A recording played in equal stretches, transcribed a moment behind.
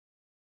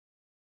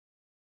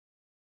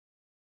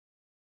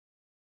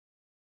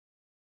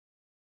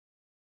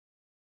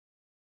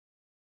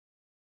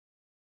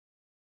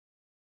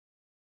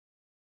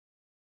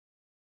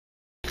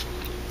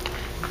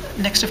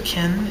Next of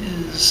Kin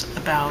is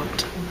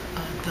about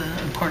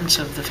the importance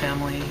of the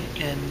family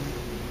in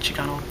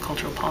Chicano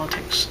cultural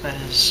politics, that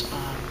is,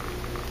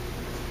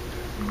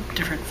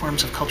 different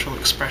forms of cultural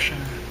expression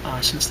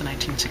since the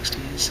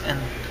 1960s, and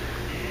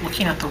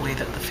looking at the way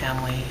that the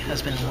family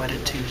has been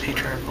wedded to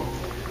patriarchal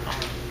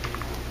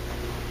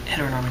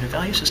heteronormative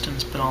value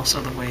systems, but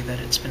also the way that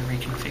it's been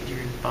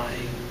reconfigured by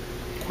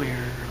queer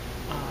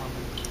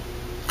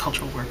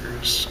cultural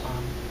workers,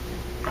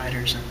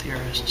 writers, and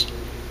theorists.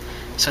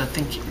 So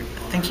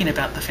thinking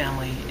about the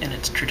family in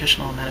its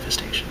traditional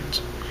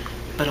manifestations,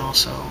 but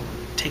also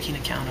taking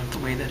account of the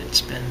way that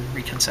it's been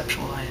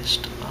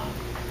reconceptualized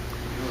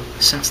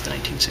since the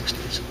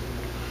 1960s.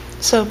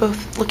 So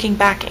both looking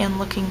back and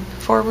looking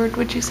forward,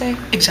 would you say?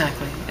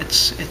 Exactly.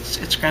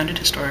 It's grounded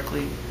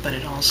historically, but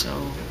it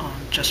also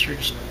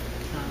gestures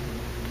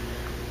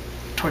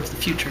towards the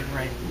future,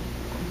 right?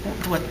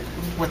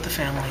 What the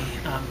family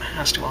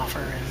has to offer,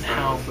 and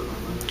how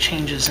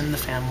changes in the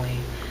family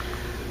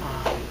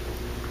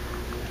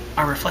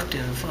are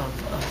reflective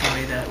of the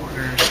way that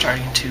we're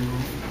starting to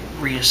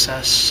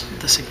reassess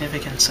the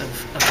significance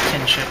of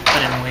kinship,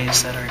 but in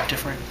ways that are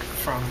different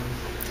from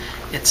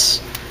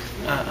its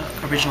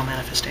original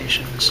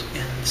manifestations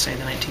in, say,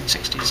 the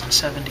 1960s and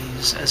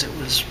 70s as it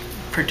was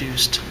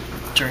produced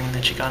during the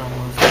Chicano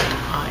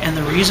movement. And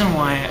the reason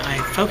why I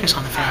focus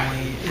on the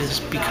family is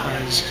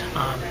because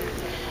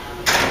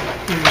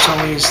there's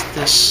always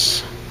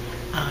this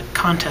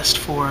contest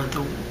for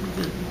the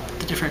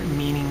different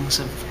meanings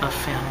of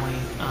family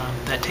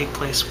that take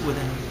place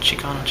within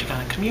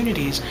Chicana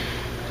communities.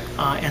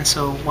 And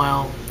so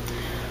while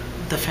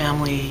the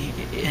family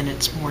in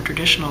its more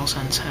traditional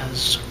sense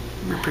has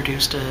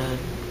reproduced a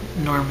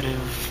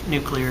normative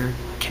nuclear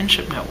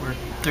kinship network,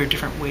 there are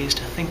different ways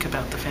to think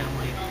about the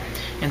family.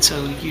 And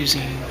so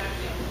using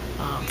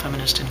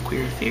feminist and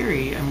queer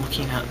theory, I'm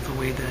looking at the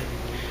way that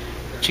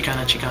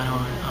Chicano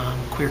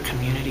queer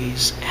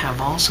communities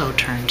have also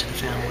turned to the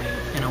family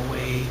in a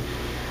way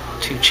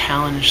to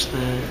challenge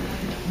the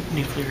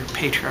nuclear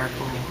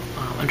patriarchal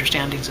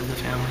understandings of the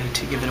family,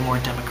 to give it a more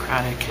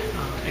democratic,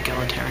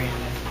 egalitarian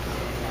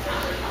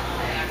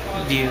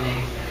view.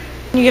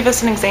 Can you give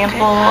us an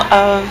example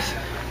of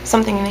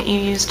something that you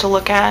used to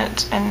look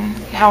at and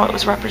how it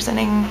was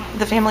representing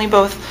the family,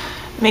 both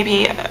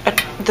maybe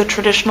the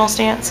traditional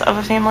stance of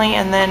a family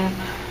and then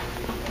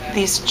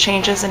these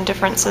changes and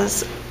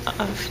differences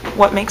of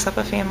what makes up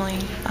a family?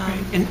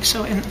 Right. And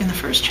so in the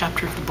first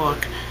chapter of the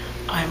book,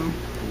 I'm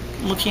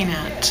looking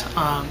at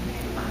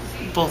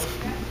both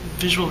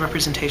visual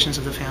representations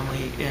of the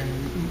family in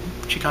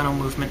Chicano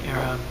movement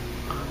era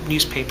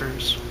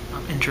newspapers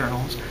and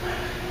journals,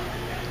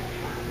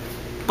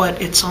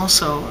 but it's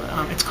also,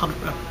 it's called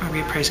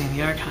Reappraising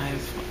the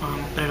Archive,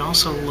 but it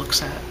also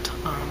looks at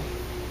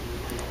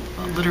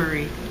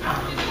literary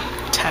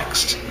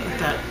text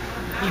that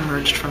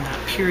emerged from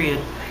that period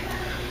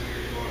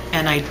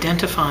and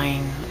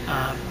identifying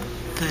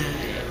the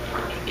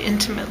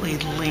intimately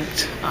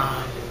linked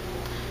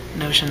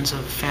notions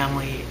of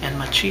family and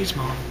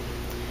machismo.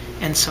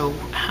 And so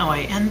how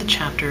I end the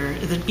chapter,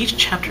 each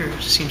chapter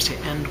seems to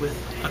end with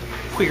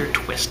a queer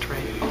twist,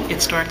 right?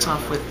 It starts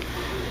off with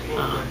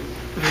a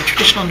very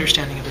traditional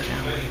understanding of the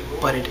family,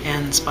 but it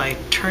ends by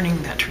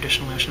turning that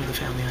traditional notion of the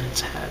family on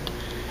its head.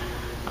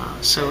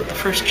 So the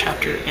first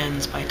chapter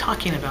ends by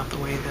talking about the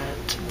way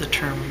that the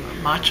term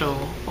macho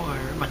or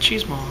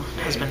machismo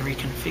has been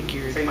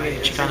reconfigured by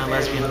Chicana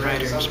lesbian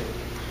writers,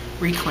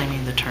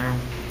 reclaiming the term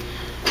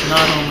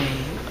not only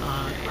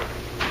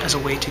as a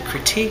way to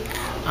critique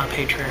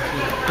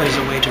patriarchy, but as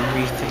a way to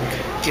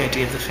rethink the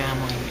idea of the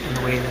family and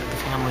the way that the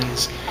family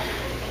is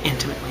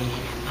intimately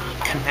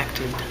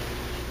connected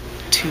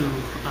to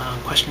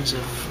questions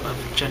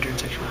of gender and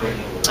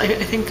sexuality.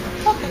 I think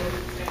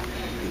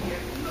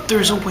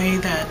there's a way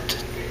that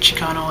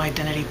Chicano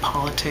identity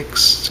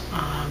politics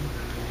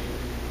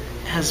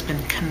has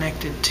been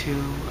connected to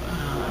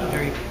a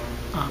very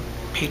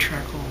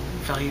patriarchal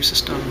value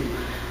system.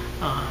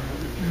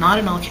 Not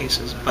in all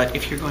cases, but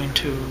if you're going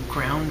to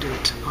ground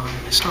it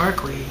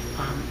historically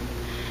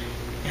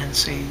and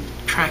say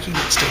tracking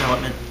its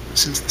development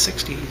since the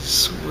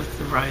 60s with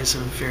the rise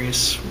of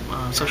various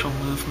social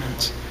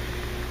movements,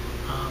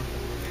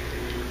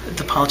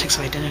 the politics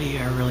of identity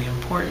are really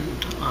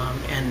important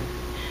and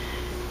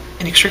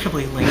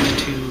inextricably linked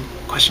to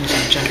questions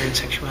of gender and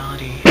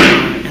sexuality.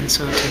 And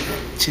so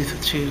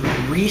to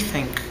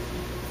rethink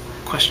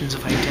questions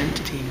of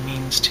identity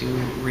means to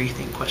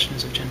rethink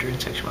questions of gender and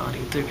sexuality.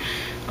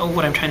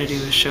 What I'm trying to do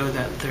is show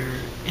that they're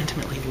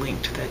intimately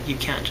linked, that you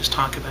can't just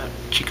talk about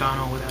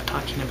Chicano without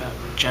talking about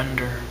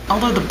gender.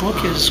 Although the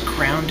book is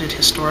grounded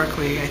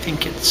historically, I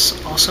think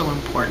it's also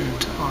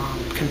important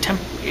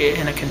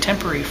in a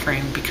contemporary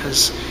frame,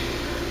 because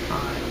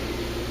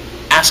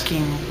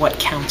asking what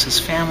counts as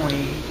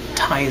family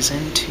ties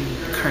into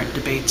current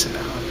debates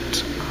about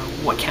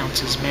what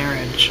counts as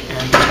marriage,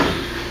 and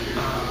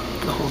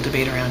the whole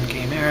debate around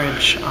gay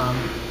marriage,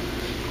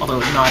 although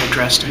not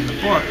addressed in the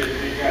book,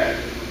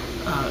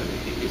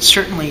 it's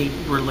certainly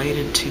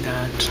related to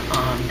that.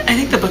 I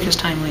think the book is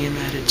timely in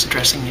that it's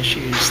addressing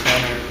issues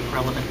that are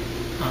relevant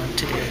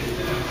today,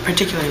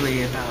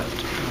 particularly about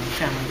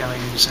family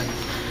values and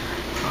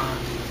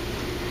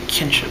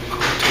kinship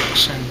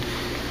politics. And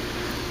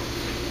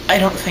I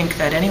don't think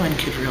that anyone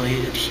could really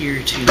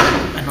adhere to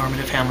a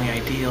normative family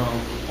ideal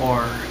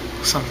or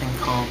something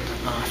called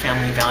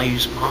family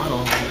values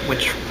model,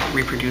 which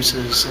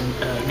reproduces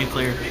a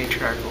nuclear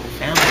patriarchal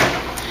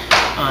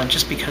family.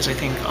 Just because I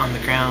think on the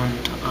ground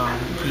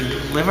we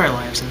live our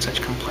lives in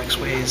such complex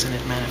ways, and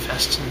it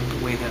manifests in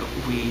the way that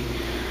we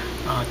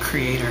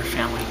create our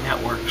family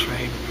networks,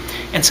 right?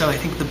 And so I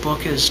think the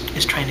book is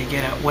trying to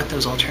get at what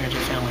those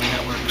alternative family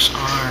networks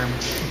are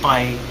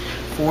by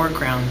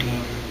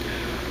foregrounding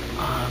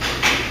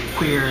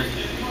queer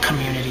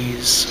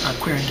communities,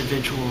 queer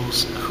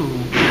individuals who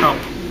help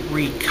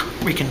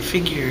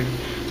reconfigure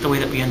the way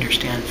that we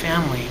understand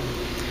family,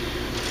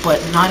 but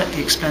not at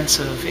the expense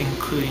of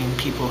including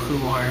people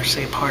who are,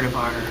 say, part of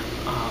our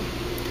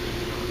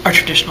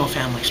traditional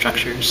family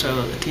structures.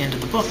 So at the end of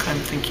the book, I'm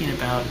thinking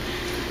about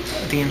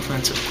the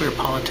influence of queer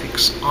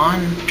politics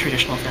on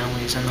traditional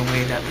families and the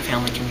way that the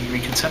family can be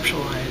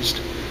reconceptualized,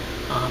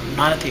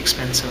 not at the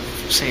expense of,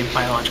 say,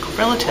 biological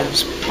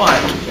relatives,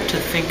 but to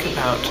think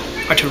about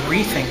or to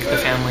rethink the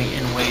family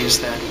in ways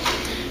that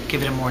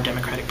give it a more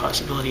democratic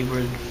possibility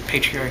where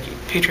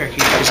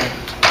patriarchy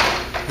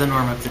isn't the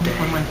norm of the day.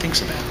 When one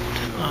thinks about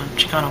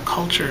Chicano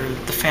culture,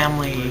 the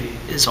family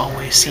is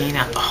always seen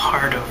at the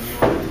heart of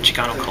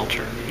Chicano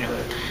culture. You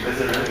know,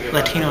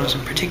 Latinos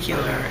in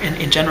particular,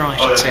 in general I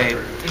should say,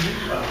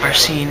 are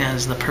seen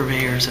as the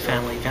purveyors of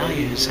family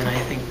values, and I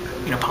think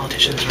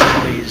politicians are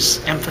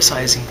always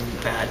emphasizing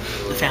that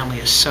the family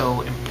is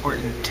so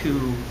important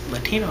to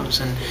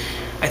Latinos, and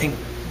I think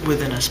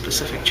within a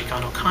specific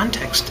Chicano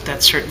context,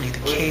 that's certainly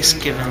the case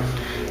given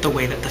the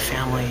way that the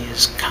family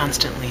is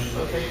constantly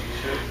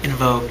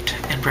invoked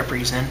and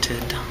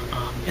represented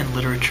in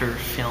literature,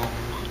 film,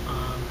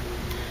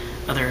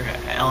 other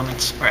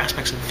elements or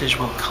aspects of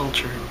visual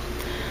culture.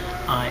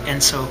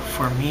 And so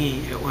for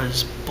me, it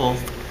was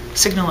both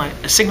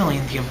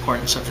signaling the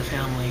importance of the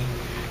family,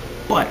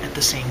 but at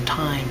the same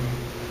time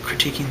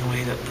critiquing the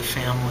way that the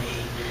family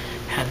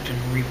had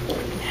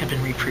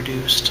been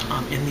reproduced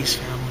in these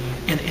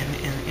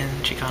in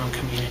Chicano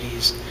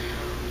communities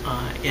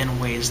in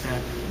ways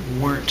that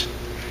weren't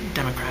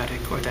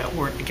democratic or that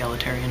weren't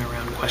egalitarian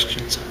around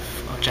questions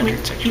of gender and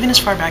sexuality. Even as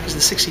far back as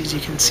the 60s, you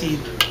can see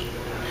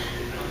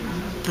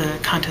the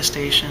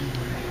contestation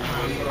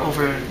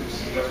over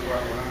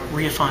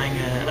reifying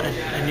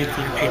a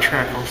nuclear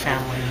patriarchal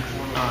family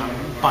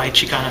by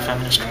Chicano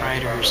feminist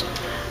writers.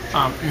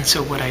 And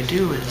so what I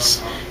do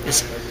is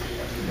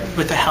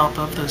with the help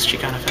of those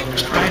Chicano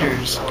feminist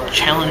writers,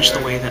 challenge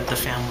the way that the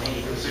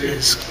family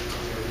is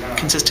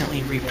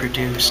consistently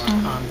reproduced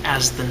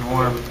as the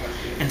norm.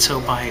 And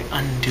so by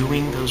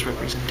undoing those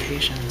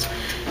representations,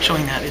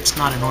 showing that it's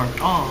not a norm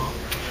at all,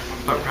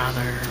 but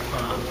rather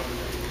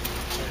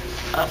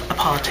a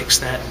politics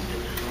that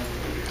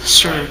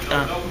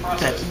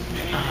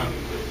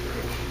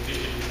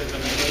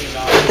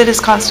that is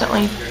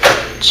constantly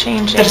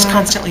changing. That is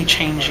constantly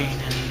changing,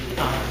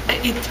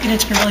 and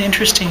it's been really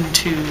interesting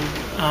to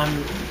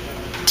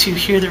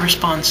hear the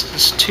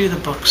responses to the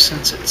book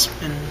since it's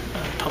been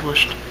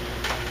published.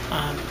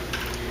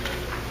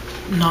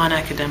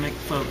 Non-academic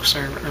folks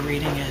are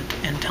reading it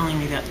and telling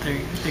me that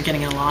they're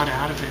getting a lot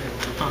out of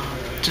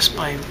it just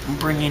by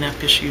bringing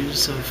up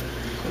issues of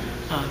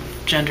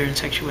gender and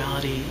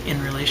sexuality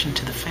in relation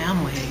to the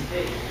family.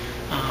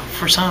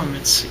 For some,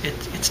 it's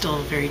still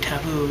very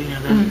taboo.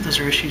 Those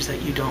are issues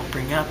that you don't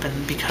bring up,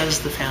 and because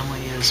the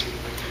family is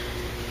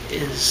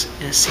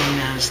seen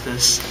as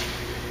this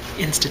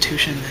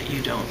institution that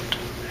you don't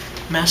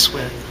mess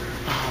with,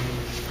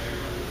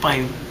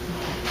 by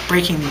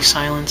breaking these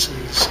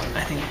silences,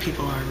 I think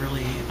people are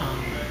really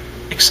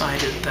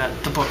excited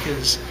that the book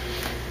is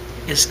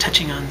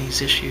touching on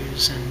these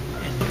issues, and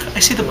I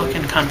see the book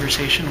in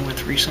conversation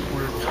with recent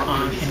work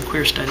in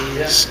queer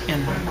studies,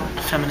 in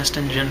feminist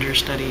and gender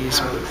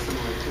studies,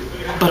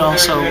 but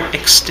also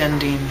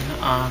extending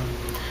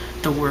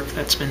the work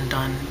that's been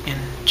done in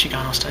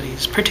Chicano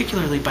studies,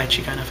 particularly by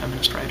Chicano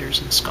feminist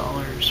writers and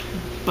scholars,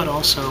 but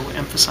also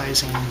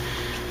emphasizing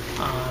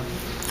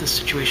the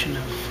situation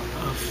of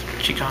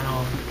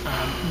Chicano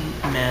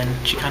men,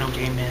 Chicano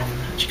gay men,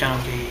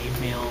 Chicano gay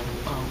male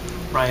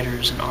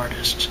writers and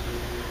artists.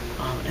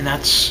 And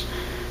that's,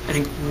 I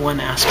think, one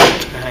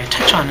aspect that I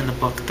touch on in the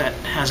book that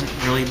hasn't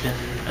really been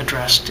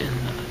addressed in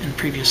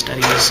previous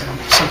studies, and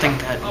something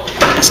that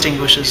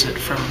distinguishes it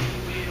from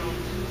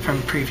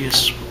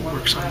previous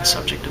works on the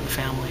subject of the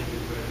family.